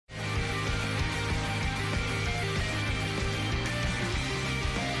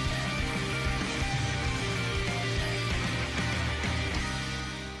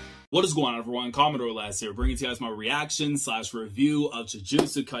What is going on, everyone? Commodore last here, bringing to you guys my reaction / review of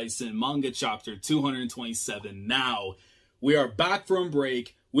Jujutsu Kaisen manga chapter 227. Now, we are back from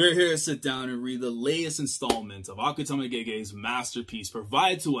break. We're here to sit down and read the latest installment of Akutami Gege's masterpiece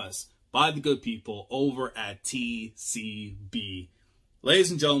provided to us by the good people over at TCB.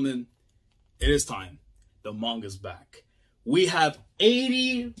 Ladies and gentlemen, it is time. The manga's back. We have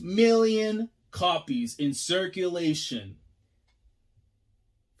 80 million copies in circulation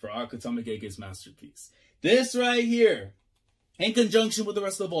for Akutami Gege's masterpiece. This right here, in conjunction with the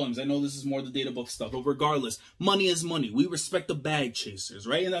rest of the volumes, I know this is more the data book stuff, but regardless, money is money. We respect the bag chasers,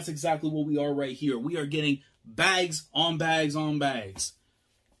 right? And that's exactly what we are right here. We are getting bags on bags on bags.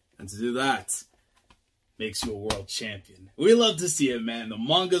 And to do that makes you a world champion. We love to see it, man. The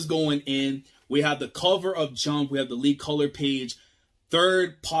manga's going in. We have the cover of Jump. We have the lead color page.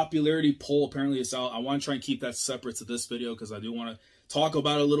 Third popularity poll apparently is out. I want to try and keep that separate to this video because I do want to talk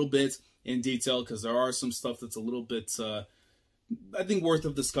about it a little bit in detail because there are some stuff that's a little bit, I think, worth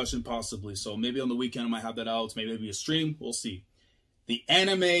of discussion possibly. So maybe on the weekend I might have that out. Maybe it'll be a stream. We'll see. The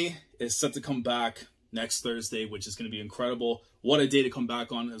anime is set to come back next Thursday, which is going to be incredible. What a day to come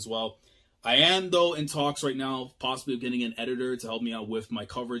back on as well. I am, though, in talks right now, possibly getting an editor to help me out with my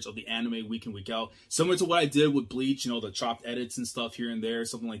coverage of the anime week in, week out. Similar to what I did with Bleach, you know, the chopped edits and stuff here and there,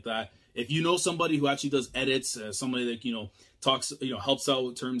 something like that. If you know somebody who actually does edits, somebody that, you know, talks, you know, helps out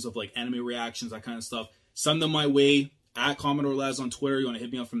in terms of like anime reactions, that kind of stuff, send them my way at Commodore Labs on Twitter. You want to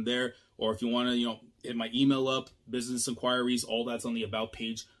hit me up from there, or if you want to, you know, hit my email up, business inquiries, all that's on the about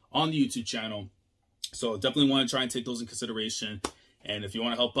page on the YouTube channel. So definitely want to try and take those in consideration. And if you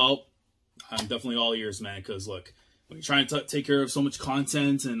want to help out, I'm definitely all ears, man, because look, when you're trying to take care of so much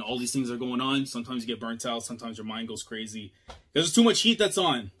content and all these things are going on, sometimes you get burnt out, sometimes your mind goes crazy. There's too much heat that's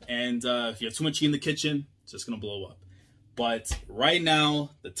on, and if you have too much heat in the kitchen, it's just going to blow up. But right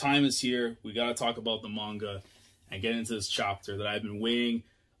now, the time is here. We got to talk about the manga and get into this chapter that I've been waiting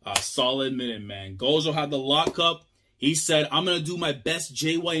a solid minute, man. Gojo had the lockup. He said, I'm going to do my best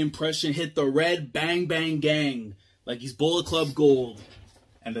JY impression, hit the red, bang, bang, gang, like he's Bullet Club Gold.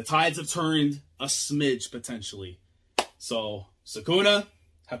 And the tides have turned a smidge, potentially. So, Sukuna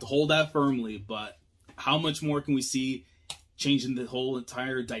have to hold that firmly, but how much more can we see changing the whole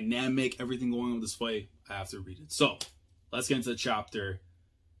entire dynamic, everything going on with this fight? I have to read it. So, let's get into the chapter.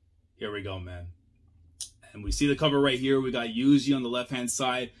 Here we go, man. And we see the cover right here. We got Yuji on the left-hand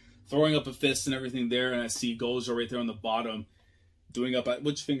side, throwing up a fist and everything there, and I see Gojo right there on the bottom, doing up at,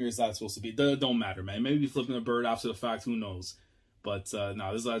 which finger is that supposed to be? Don't matter, man. Maybe flipping a bird after the fact, who knows? But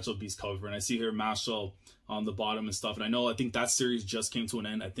no, this is actual beast cover, and I see here Mashal on the bottom and stuff. And I think that series just came to an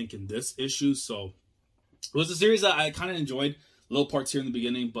end, I think, in this issue. So it was a series that I kind of enjoyed. Little parts here in the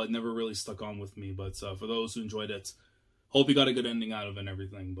beginning, but never really stuck on with me. But for those who enjoyed it, hope you got a good ending out of it and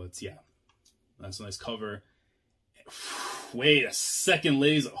everything. But yeah, that's a nice cover. Wait a second,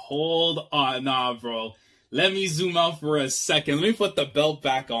 ladies. Hold on. Nah, bro. Let me zoom out for a second. Let me put the belt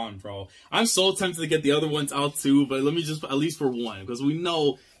back on, bro. I'm so tempted to get the other ones out too, but let me just, at least for one, because we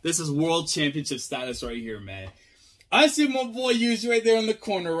know this is world championship status right here, man. I see my boy Yuji right there in the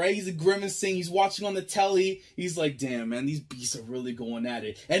corner, right? He's grimacing. He's watching on the telly. He's like, damn, man, these beasts are really going at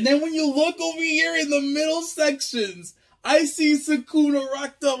it. And then when you look over here in the middle sections, I see Sukuna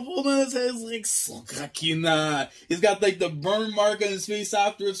rocked up, holding his head like, Sokakina. He's got like the burn mark on his face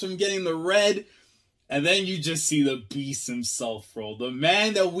afterwards from getting the red. And then you just see the beast himself, bro. The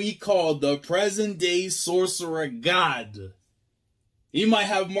man that we call the present-day sorcerer god. He might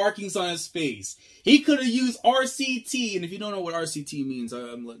have markings on his face. He could have used RCT. And if you don't know what RCT means,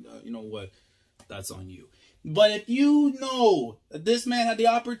 I'm like, you know what? That's on you. But if you know that this man had the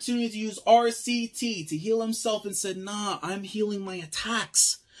opportunity to use RCT to heal himself and said, nah, I'm healing my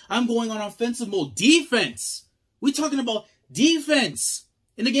attacks. I'm going on offensive mode. Defense. We're talking about defense.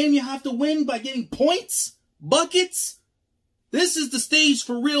 In the game, you have to win by getting points, buckets. This is the stage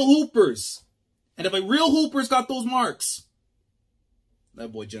for real hoopers. And if a real hooper's got those marks,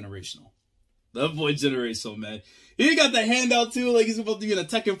 that boy generational. That boy generational, man. He got the hand out too, like he's about to be in a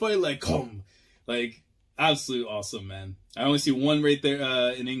Tekken fight, like, come. Like, absolutely awesome, man. I only see one right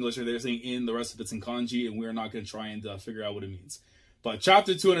there in English, or they're saying in, the rest of it's in kanji, and we're not going to try and figure out what it means. But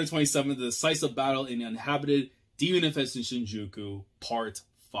chapter 227, the decisive battle in the uninhabited demon-infested Shinjuku, part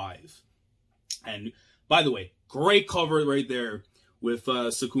 5. And by the way, great cover right there with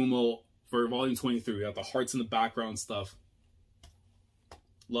Tsukumo for volume 23. We got the hearts in the background stuff.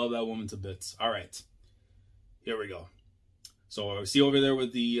 Love that woman to bits. All right, here we go. So I see over there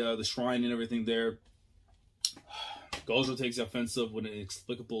with the shrine and everything there. Gojo takes the offensive with an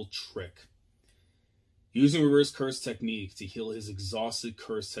inexplicable trick. Using reverse curse technique to heal his exhausted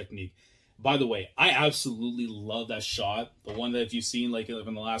curse technique. By the way, I absolutely love that shot. The one that if you've seen like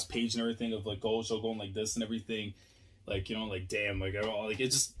in the last page and everything of like Gojo going like this and everything. Like, you know, like damn, like it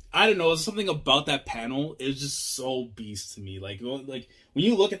just, I don't know, there's something about that panel. It's just so beast to me. Like when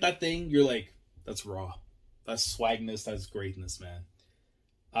you look at that thing, you're like, that's raw. That's swagness, that's greatness, man.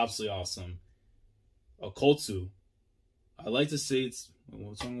 Absolutely awesome. Okotsu. I like to say it's,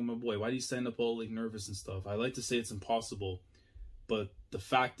 what's wrong with my boy? Why do you stand up all like nervous and stuff? I like to say it's impossible, but the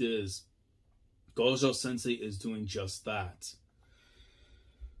fact is, Gojo Sensei is doing just that.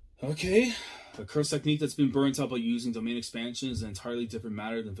 Okay, a curse technique that's been burnt out by using domain expansion is an entirely different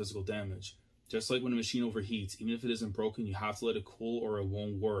matter than physical damage. Just like when a machine overheats, even if it isn't broken, you have to let it cool or it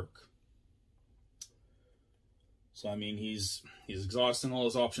won't work. So I mean, he's exhausting all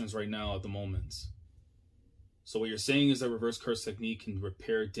his options right now at the moment. So what you're saying is that reverse curse technique can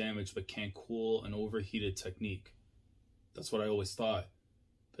repair damage but can't cool an overheated technique. That's what I always thought.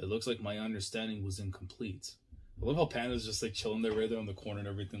 But it looks like my understanding was incomplete. I love how Panda's just like chilling there right there on the corner and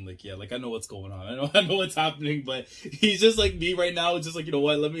everything. Like, yeah, like I know what's going on. I know what's happening, but he's just like me right now. It's just like, you know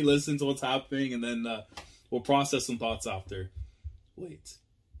what, let me listen to what's happening and then we'll process some thoughts after. Wait,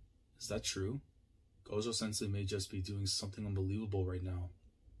 is that true? Gojo Sensei may just be doing something unbelievable right now.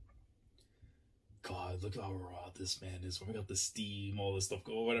 God, look how raw this man is. We got the steam, all this stuff,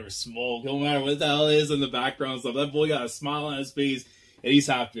 whatever, smoke, no matter what the hell it is in the background stuff. That boy got a smile on his face and he's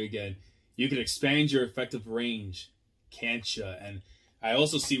happy again. You can expand your effective range, can't ya? And I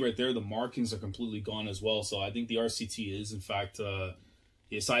also see right there the markings are completely gone as well. So I think the RCT is, in fact,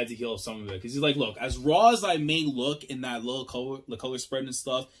 he decided to heal some of it. Because he's like, look, as raw as I may look in that little color spread and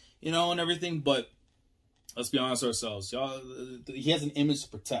stuff, you know, and everything, but let's be honest ourselves. Y'all, he has an image to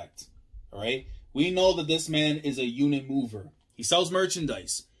protect, all right? We know that this man is a unit mover. He sells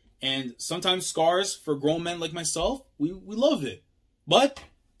merchandise. And sometimes scars for grown men like myself, we love it. But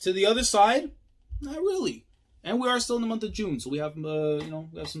to the other side, not really. And we are still in the month of June, so we have, you know,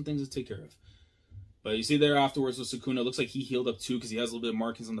 we have some things to take care of. But you see there afterwards with Sukuna, it looks like he healed up too because he has a little bit of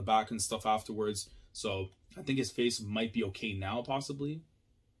markings on the back and stuff afterwards. So I think his face might be okay now, possibly.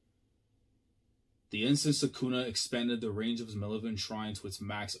 The instant Sukuna expanded the range of his Malevolent Shrine to its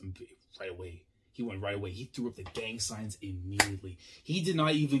max right away. He went right away. He threw up the gang signs immediately. He did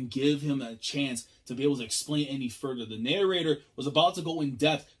not even give him a chance to be able to explain any further. The narrator was about to go in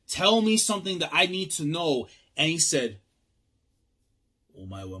depth. Tell me something that I need to know. And he said,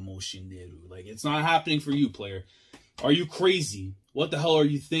 Omae wa mou shinderu. Like, it's not happening for you, player. Are you crazy? What the hell are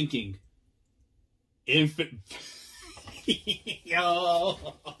you thinking? Infant. Yo.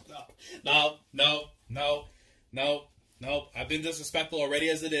 No. I've been disrespectful already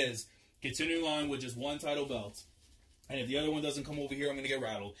as it is. Continuing on with just one title belt. And if the other one doesn't come over here, I'm going to get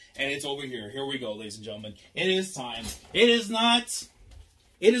rattled. And it's over here. Here we go, ladies and gentlemen. It is time. It is not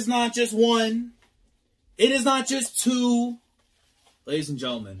just one. It is not just two. Ladies and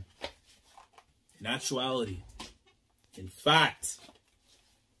gentlemen, in actuality, in fact,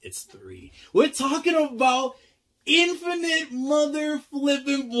 it's three. We're talking about Infinite Mother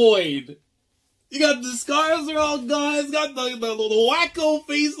Flippin' Void. You got the scars are all gone. It's got the wacko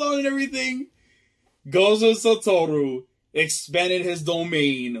face on and everything. Gojo Satoru expanded his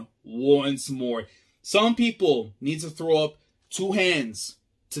domain once more. Some people need to throw up two hands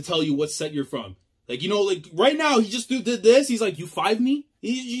to tell you what set you're from. Like, you know, like right now, he just did this. He's like, you 5 me?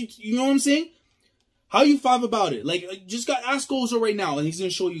 You know what I'm saying? How you 5 about it? Like just ask Gojo right now, and he's going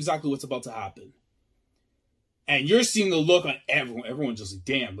to show you exactly what's about to happen. And you're seeing the look on everyone. Everyone just like,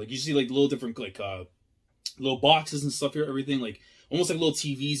 damn. Like, you see, like, little different, like, little boxes and stuff here, everything. Like, almost like little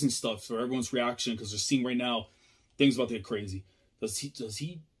TVs and stuff for everyone's reaction. Because they're seeing right now things about to get crazy. Does he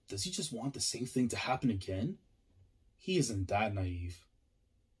just want the same thing to happen again? He isn't that naive.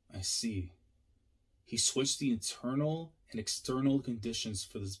 I see. He switched the internal and external conditions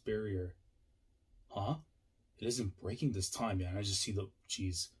for this barrier. Huh? It isn't breaking this time, man. I just see the...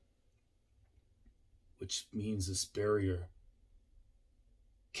 Jeez. Which means this barrier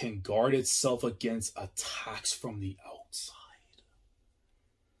can guard itself against attacks from the outside.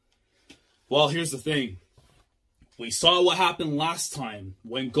 Well, here's the thing. We saw what happened last time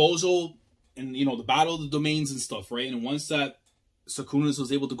when Gojo and, you know, the battle of the domains and stuff, right? And once that Sukuna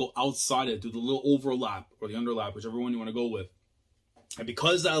was able to go outside it, do the little overlap or the underlap, whichever one you want to go with. And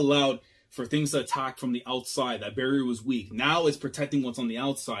because that allowed for things to attack from the outside, that barrier was weak. Now it's protecting what's on the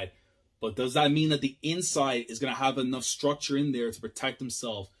outside. But does that mean that the inside is going to have enough structure in there to protect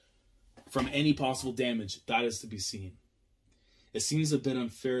himself from any possible damage? That is to be seen. It seems a bit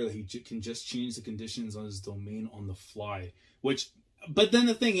unfair that he can just change the conditions on his domain on the fly. Which, But then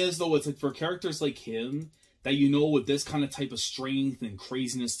the thing is, though, it's like for characters like him, that you know with this kind of type of strength and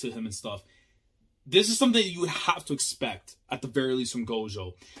craziness to him and stuff, this is something that you would have to expect, at the very least, from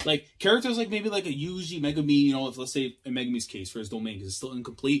Gojo. Like, characters like maybe like a Yuji, Megumi, you know, if let's say in Megumi's case, for his domain, because it's still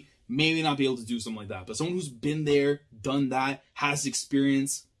incomplete, maybe not be able to do something like that. But someone who's been there, done that, has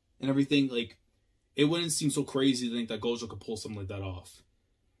experience and everything, like, it wouldn't seem so crazy to think that Gojo could pull something like that off.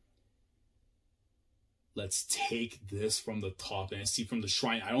 Let's take this from the top. And I see from the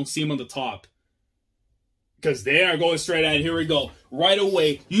shrine. I don't see him on the top. Because they are going straight at it. Here we go. Right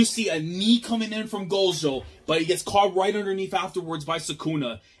away, you see a knee coming in from Gojo. But he gets caught right underneath afterwards by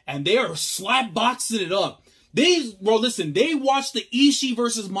Sukuna. And they are slap boxing it up. Bro, listen, they watched the Ishii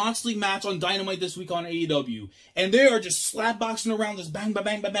versus Moxley match on Dynamite this week on AEW. And they are just slap boxing around this bang, bang,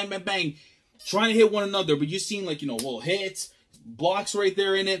 bang, bang, bang, bang, bang. Trying to hit one another. But you're seeing, like, you know, little hits. Blocks right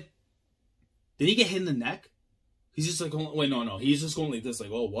there in it. Did he get hit in the neck? He's just like, wait, no. He's just going like this,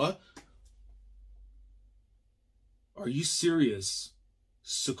 like, oh, what? Are you serious?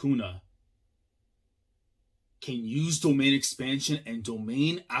 Sukuna can use domain expansion and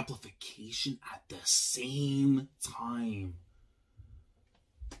domain amplification at the same time.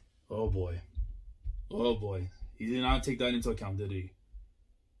 Oh, boy. Oh, boy. He did not take that into account, did he?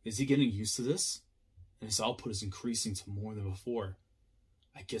 Is he getting used to this? And his output is increasing to more than before.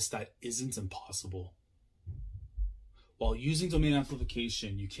 I guess that isn't impossible. While using domain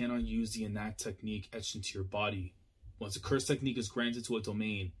amplification, you cannot use the enact technique etched into your body. Once a curse technique is granted to a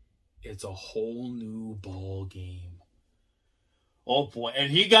domain, it's a whole new ball game. Oh boy,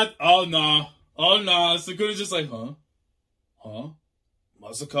 and he got, oh no, Sukuna's just like, huh?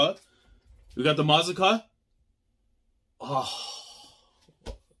 Mazuka? We got the Mazuka? Oh,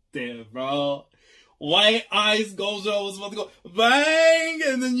 damn, bro. White eyes, Gojo was about to go bang,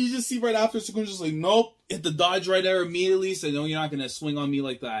 and then you just see right after Sukuna's just like, nope, hit the dodge right there immediately. Said, no, you're not gonna swing on me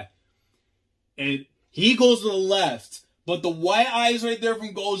like that. And he goes to the left, but the white eyes right there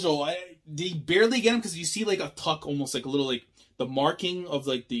from Gojo, they barely get him because you see like a tuck, almost like a little like the marking of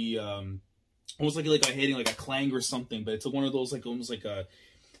like the almost like a hitting like a clang or something. But it took one of those like almost like a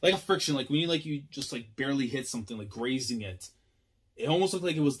friction, like when you just like barely hit something, like grazing it. It almost looked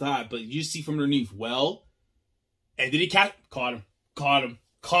like it was that, but you see from underneath, well, and did he caught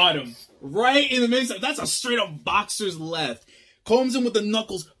him right in the midst. That's a straight up boxer's left. Comes in with the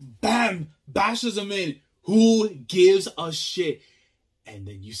knuckles, bam, bashes him in. Who gives a shit? And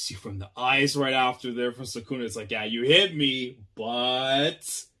then you see from the eyes right after there from Sukuna, it's like, yeah, you hit me,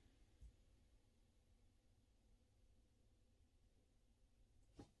 but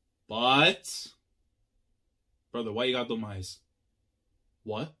brother, why you got them eyes?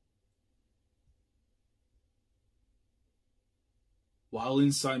 What? While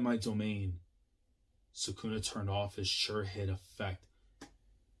inside my domain, Sukuna turned off his sure hit effect.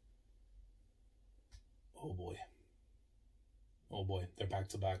 Oh boy. Oh boy, they're back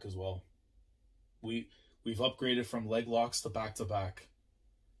to back as well. We've upgraded from leg locks to back to back.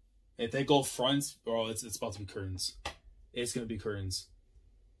 If they go fronts, bro, it's about to be curtains. It's gonna be curtains.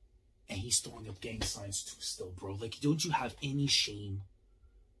 And he's throwing up gang signs too still, bro. Like, don't you have any shame?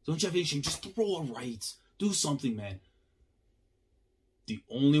 Don't you have any shame? Just throw a right. Do something, man. The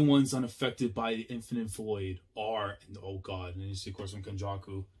only ones unaffected by the infinite void are, and oh god, and you see, of course, from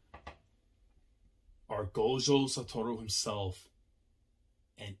Kanjaku, are Gojo Satoru himself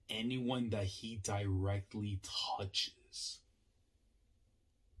and anyone that he directly touches.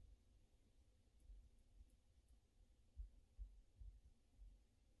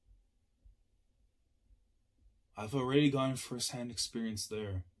 I've already gotten first-hand experience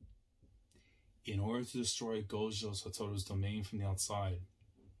there. In order to destroy Gojo Satoru's domain from the outside,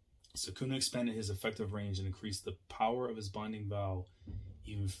 Sukuna expanded his effective range and increased the power of his binding vow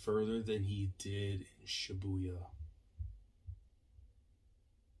even further than he did in Shibuya.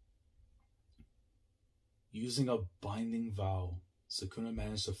 Using a binding vow, Sukuna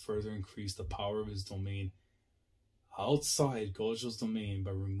managed to further increase the power of his domain outside Gojo's domain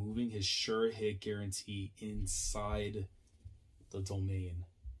by removing his sure hit guarantee inside the domain,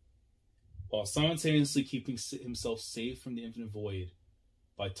 while simultaneously keeping himself safe from the infinite void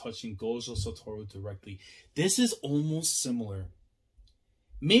by touching Gojo Satoru directly. This is almost similar.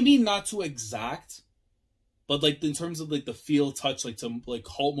 Maybe not too exact, but like in terms of like the feel, touch, like to like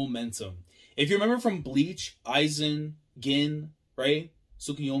halt momentum. If you remember from Bleach, Aizen, Gin, right?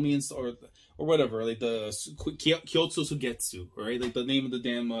 Tsukuyomi and or whatever, like the Kyotsu Sugetsu, right? Like the name of the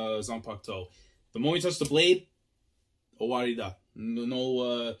damn Zanpakuto. The moment you touch the blade, Owarida.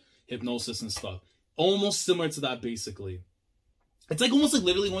 No hypnosis and stuff. Almost similar to that, basically. It's like almost like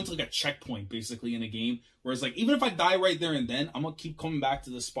literally going to like a checkpoint basically in a game. Whereas like even if I die right there and then, I'm gonna keep coming back to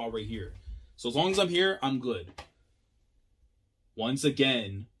this spot right here. So as long as I'm here, I'm good. Once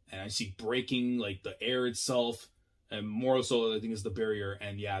again, and I see breaking like the air itself, and more so I think it's the barrier.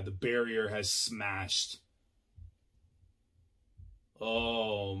 And yeah, the barrier has smashed.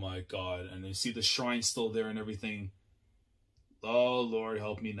 Oh my god. And you see the shrine still there and everything. Oh Lord,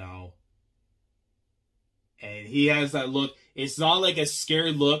 help me now. And he has that look. It's not like a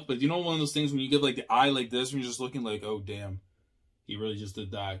scared look, but you know one of those things when you give like the eye like this, when you're just looking like, oh damn, he really just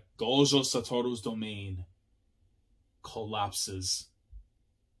did that. Gojo Satoru's domain collapses.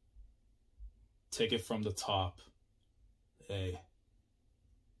 Take it from the top. Hey.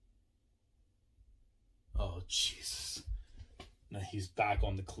 Oh Jesus. Now he's back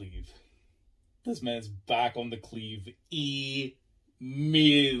on the cleave. This man's back on the cleave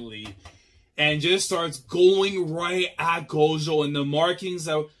immediately. And just starts going right at Gojo. And the markings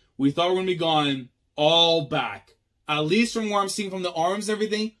that we thought were going to be gone, all back. At least from where I'm seeing from the arms and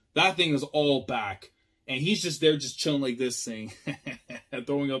everything, that thing is all back. And he's just there just chilling like this thing.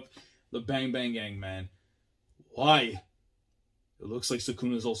 Throwing up the bang bang gang, man. Why? It looks like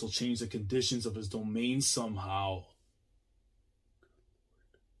Sukuna's also changed the conditions of his domain somehow.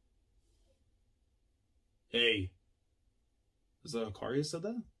 Hey. Is that Akaria said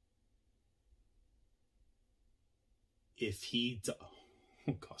that? If he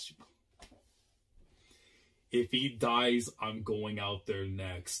oh gosh, if he dies, I'm going out there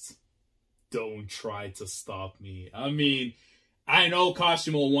next. Don't try to stop me. I mean, I know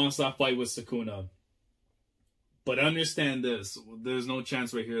Kashimo wants that fight with Sukuna, but understand this: there's no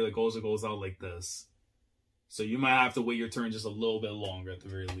chance right here that Gojo goes out like this. So you might have to wait your turn just a little bit longer at the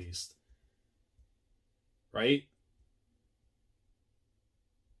very least, right?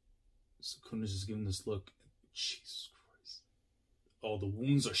 Sukuna's just giving this look. Jesus. Oh, the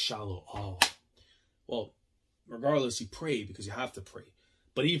wounds are shallow. Oh. Well, regardless, you pray because you have to pray.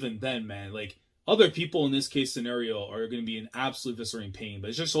 But even then, man, like, other people in this case scenario are going to be in absolute viscerating pain. But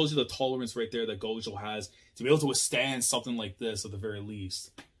it just shows you the tolerance right there that Gojo has to be able to withstand something like this at the very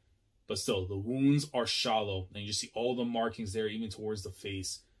least. But still, the wounds are shallow. And you just see all the markings there, even towards the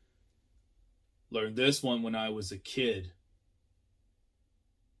face. Learned this one when I was a kid.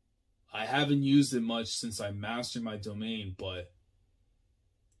 I haven't used it much since I mastered my domain, but...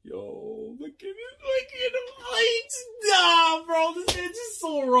 Yo, look at it, nah, bro, this is just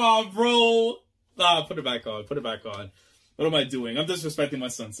so raw, bro. Nah, put it back on, put it back on. What am I doing? I'm disrespecting my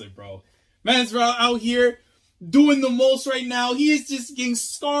sensei, bro. Man's out here doing the most right now. He is just getting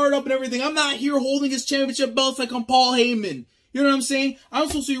scarred up and everything. I'm not here holding his championship belts like I'm Paul Heyman. You know what I'm saying? I'm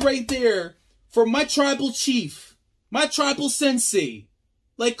supposed to be right there for my tribal chief, my tribal sensei.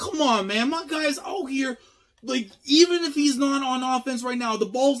 Like, come on, man. My guy's out here. Like, even if he's not on offense right now, the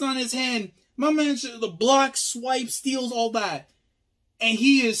ball's not in his hand, my man, the block, swipe, steals, all that. And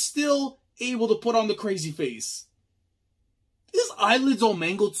he is still able to put on the crazy face. His eyelids all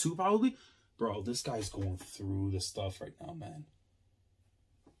mangled too, probably. Bro, this guy's going through the stuff right now, man.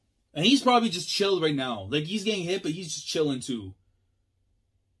 And he's probably just chilled right now. Like, he's getting hit, but he's just chilling too.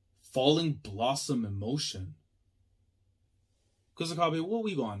 Falling Blossom Emotion. Kusakabe, what are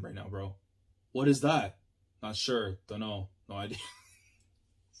we on right now, bro? What is that? Not sure. Don't know. No idea.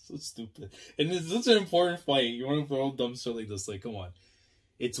 So stupid. And it's such an important fight. You want to throw dumb shit like this. Like, come on.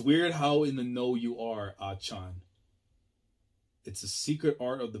 It's weird how in the know you are, Ah-chan. It's a secret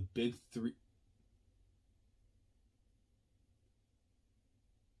art of the big three.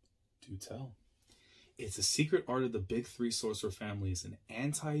 Do tell. It's a secret art of the big three sorcerer families. An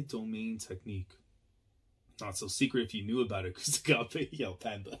anti-domain technique. Not so secret if you knew about it. Kusakabe, yo,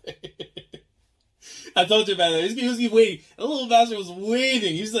 Panda. I told you about it. He was waiting. The little bastard was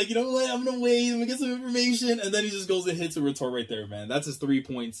waiting. He's like, you know what? I'm going to wait. I'm going to get some information. And then he just goes and hits a retort right there, man. That's his 3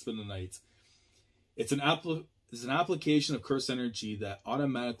 points for the night. It's an application of curse energy that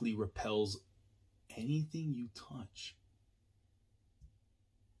automatically repels anything you touch.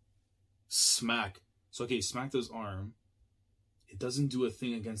 Smack. So, okay, smack those arm. It doesn't do a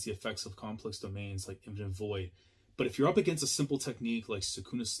thing against the effects of complex domains like Infinite Void. But if you're up against a simple technique like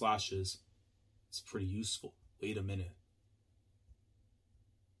Sukuna Slashes, it's pretty useful. Wait a minute.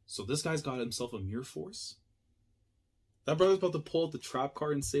 So this guy's got himself a Mirror Force? That brother's about to pull out the trap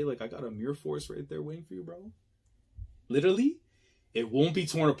card and say, like, I got a Mirror Force right there waiting for you, bro. Literally, it won't be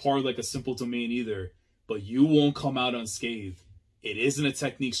torn apart like a simple domain either, but you won't come out unscathed. It isn't a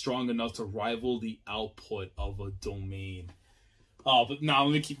technique strong enough to rival the output of a domain. Oh, but no, I'm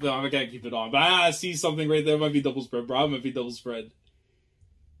gonna keep it on. I gotta keep it on. But I see something right there. It might be double spread, bro. It might be double spread.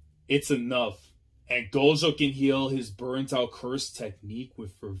 It's enough. And Gojo can heal his burnt out curse technique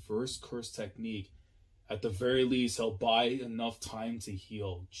with reverse curse technique. At the very least, he'll buy enough time to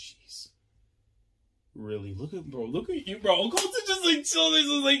heal. Jeez. Really, look at you, bro. Gojo just like chilling,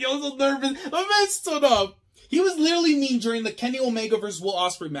 just like, yo, so nervous. My man stood up. He was literally me during the Kenny Omega versus Will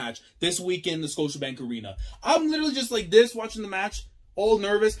Ospreay match this weekend in the Scotiabank Arena. I'm literally just like this, watching the match, all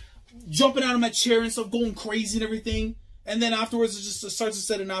nervous, jumping out of my chair and stuff, going crazy and everything. And then afterwards, it just starts to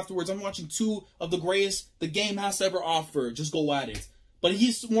set in afterwards. I'm watching two of the greatest the game has to ever offer. Just go at it. But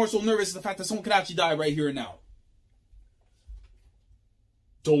he's more so nervous is the fact that someone could actually die right here and now.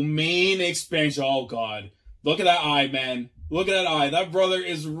 Domain expansion. Oh, God. Look at that eye, man. Look at that eye. That brother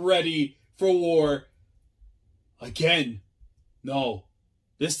is ready for war. Again. No.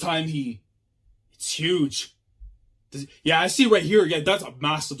 This time it's huge. Yeah, I see right here. Yeah, that's a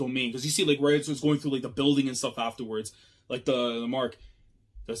massive domain. Because you see, like, right, so it's going through, like, the building and stuff afterwards. Like, the mark.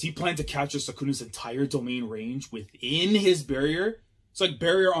 Does he plan to capture Sukuna's entire domain range within his barrier? It's like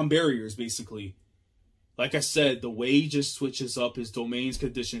barrier on barriers, basically. Like I said, the way he just switches up his domain's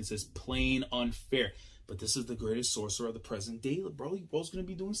conditions is plain unfair. But this is the greatest sorcerer of the present day. Bro, bro's going to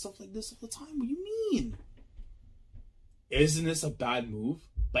be doing stuff like this all the time. What do you mean? Isn't this a bad move?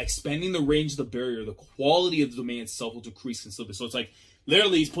 By expanding the range of the barrier, the quality of the domain itself will decrease considerably. So it's like,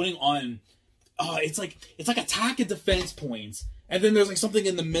 literally, he's putting on, it's like attack and defense points. And then there's like something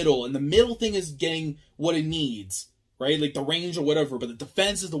in the middle. And the middle thing is getting what it needs, right? Like the range or whatever. But the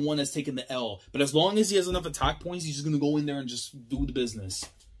defense is the one that's taking the L. But as long as he has enough attack points, he's just going to go in there and just do the business.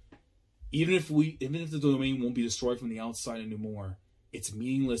 Even if the domain won't be destroyed from the outside anymore, it's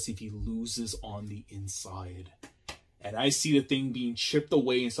meaningless if he loses on the inside. And I see the thing being chipped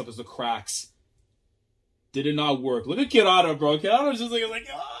away and stuff as the cracks. Did it not work? Look at Kirara, bro. Kirara's just like, oh my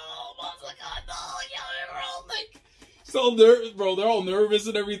God, no, yeah, they're all like, so nervous, bro. They're all nervous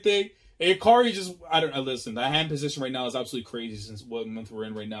and everything. And Akari just, listen, that hand position right now is absolutely crazy since what month we're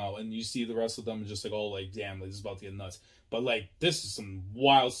in right now. And you see the rest of them just like, all like, damn, like, this is about to get nuts. But like, this is some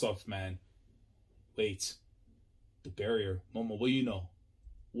wild stuff, man. Wait. The barrier. Momo, what do you know?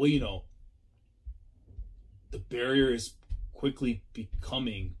 What do you know? The barrier is quickly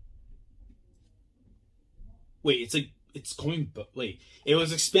becoming... Wait, it's going... Wait, it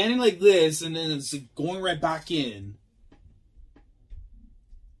was expanding like this, and then it's going right back in.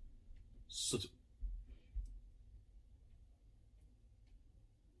 So...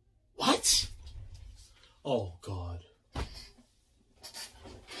 What? Oh, God.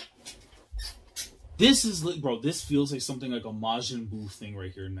 This is... Bro, this feels like something like a Majin Buu thing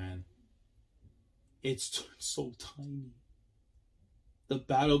right here, man. It's so tiny. The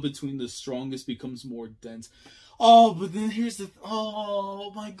battle between the strongest becomes more dense. Oh, but then here's the...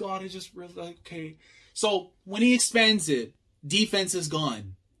 Oh, my God. I just realized... Okay. So, when he expands it, defense is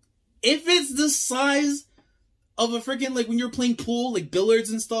gone. If it's the size of a freaking... Like, when you're playing pool, like billiards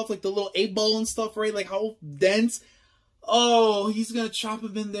and stuff, like the little 8-ball and stuff, right? Like, how dense... Oh, he's going to chop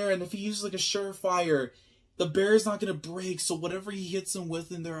him in there. And if he uses, like, a surefire... The barrier's not going to break, so whatever he hits him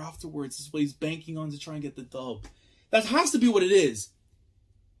with in there afterwards is what he's banking on to try and get the dub. That has to be what it is.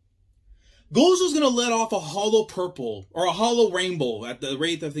 Gojo's going to let off a hollow purple or a hollow rainbow at the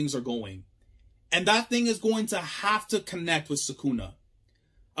rate that things are going. And that thing is going to have to connect with Sukuna.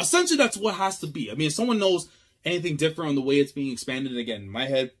 Essentially, that's what has to be. I mean, if someone knows anything different on the way it's being expanded, again, in my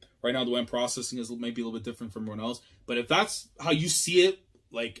head, right now, the way I'm processing is maybe a little bit different from everyone else. But if that's how you see it,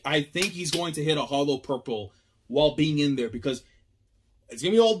 like, I think he's going to hit a hollow purple while being in there because it's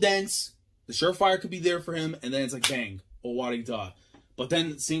going to be all dense. The surefire could be there for him. And then it's like, bang, Owari-da. But then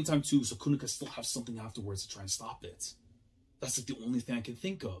at the same time, too, Sukuna could still have something afterwards to try and stop it. That's like the only thing I can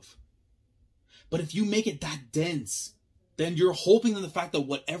think of. But if you make it that dense, then you're hoping that the fact that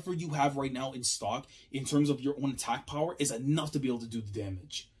whatever you have right now in stock in terms of your own attack power is enough to be able to do the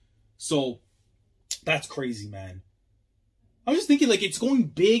damage. So that's crazy, man. I'm just thinking, like, it's going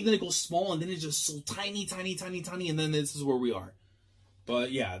big, then it goes small, and then it's just so tiny, tiny, tiny, tiny, and then this is where we are.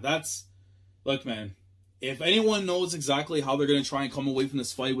 But, yeah, that's... Look, man, if anyone knows exactly how they're going to try and come away from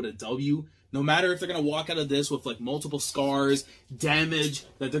this fight with a W, no matter if they're going to walk out of this with, like, multiple scars, damage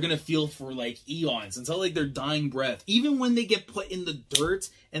that they're going to feel for, like, eons, until, like, their dying breath. Even when they get put in the dirt,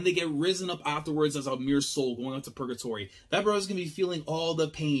 and they get risen up afterwards as a mere soul going up to purgatory, that brother's going to be feeling all the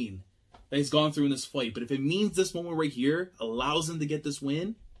pain that he's gone through in this fight. But if it means this moment right here allows him to get this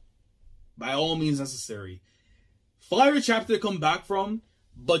win, by all means necessary. Fire chapter to come back from,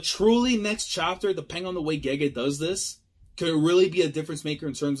 but truly next chapter, depending on the way Gege does this, could really be a difference maker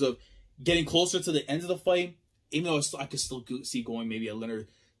in terms of getting closer to the end of the fight, even though I could still see going maybe another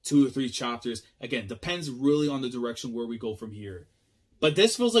 2 or 3 chapters. Again, depends really on the direction where we go from here. But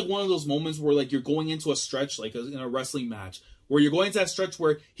this feels like one of those moments where like you're going into a stretch, like in a wrestling match, where you're going into that stretch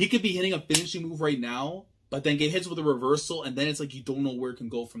where he could be hitting a finishing move right now, but then get hit with a reversal, and then it's like you don't know where it can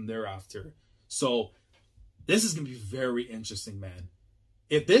go from there after. So this is going to be very interesting, man.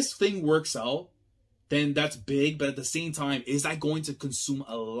 If this thing works out, then that's big, but at the same time, is that going to consume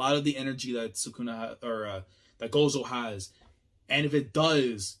a lot of the energy that Sukuna that Gojo has? And if it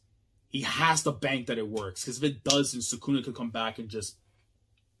does, he has to bank that it works. Because if it doesn't, Sukuna could come back and just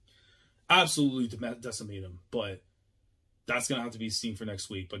absolutely decimate him. But that's going to have to be seen for next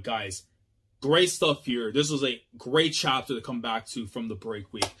week. But guys, great stuff here. This was a great chapter to come back to from the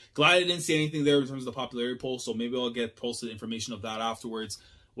break week. Glad I didn't see anything there in terms of the popularity poll, so maybe I'll get posted information of that afterwards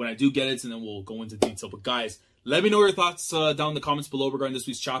when I do get it, and then we'll go into detail. But guys, let me know your thoughts down in the comments below regarding this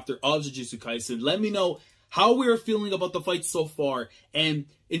week's chapter of Jujutsu Kaisen. Let me know how we are feeling about the fight so far, and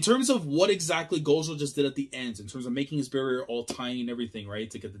in terms of what exactly Gojo just did at the end, in terms of making his barrier all tiny and everything,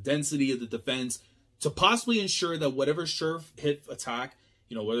 right? To get the density of the defense, to possibly ensure that whatever sure hit attack,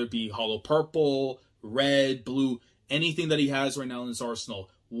 you know, whether it be hollow purple, red, blue, anything that he has right now in his arsenal,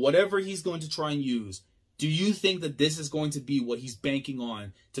 whatever he's going to try and use, do you think that this is going to be what he's banking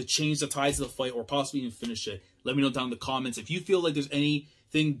on to change the tides of the fight or possibly even finish it? Let me know down in the comments. If you feel like there's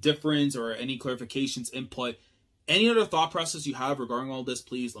anything different or any clarifications, input, any other thought process you have regarding all this,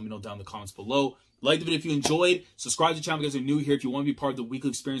 please let me know down in the comments below. Like the video if you enjoyed. Subscribe to the channel if you guys are new here if you want to be part of the weekly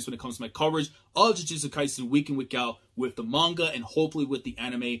experience when it comes to my coverage of Jujutsu Kaisen week in, week out with the manga and hopefully with the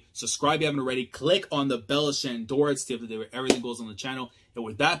anime. Subscribe if you haven't already. Click on the bell of Shandora to stay up to date with everything goes on the channel. And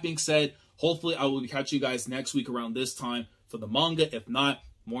with that being said, hopefully I will catch you guys next week around this time for the manga. If not,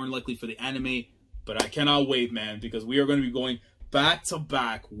 more than likely for the anime. But I cannot wait, man, because we are going to be going back to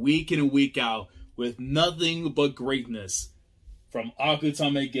back, week in and week out, with nothing but greatness from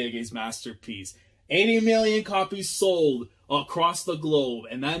Akutame Gege's masterpiece. 80 million copies sold across the globe,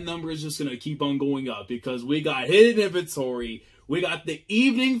 and that number is just going to keep on going up because we got hidden inventory. We got the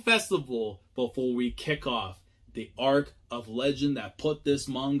evening festival before we kick off the arc of legend that put this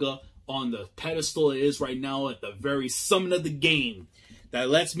manga on the pedestal it is right now at the very summit of the game. That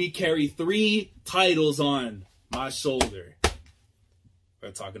lets me carry 3 titles on my shoulder.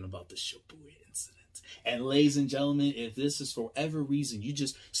 We're talking about the Shibuya incident. And ladies and gentlemen, if this is for whatever reason, you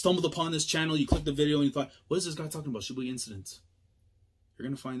just stumbled upon this channel, you clicked the video and you thought, what is this guy talking about? Shibuya incident. You're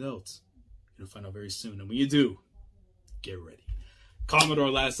going to find out. You're going to find out very soon. And when you do, get ready. Commodore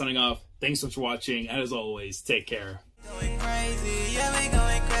last signing off. Thanks so much for watching. And as always, take care. Going crazy. Yeah, we go.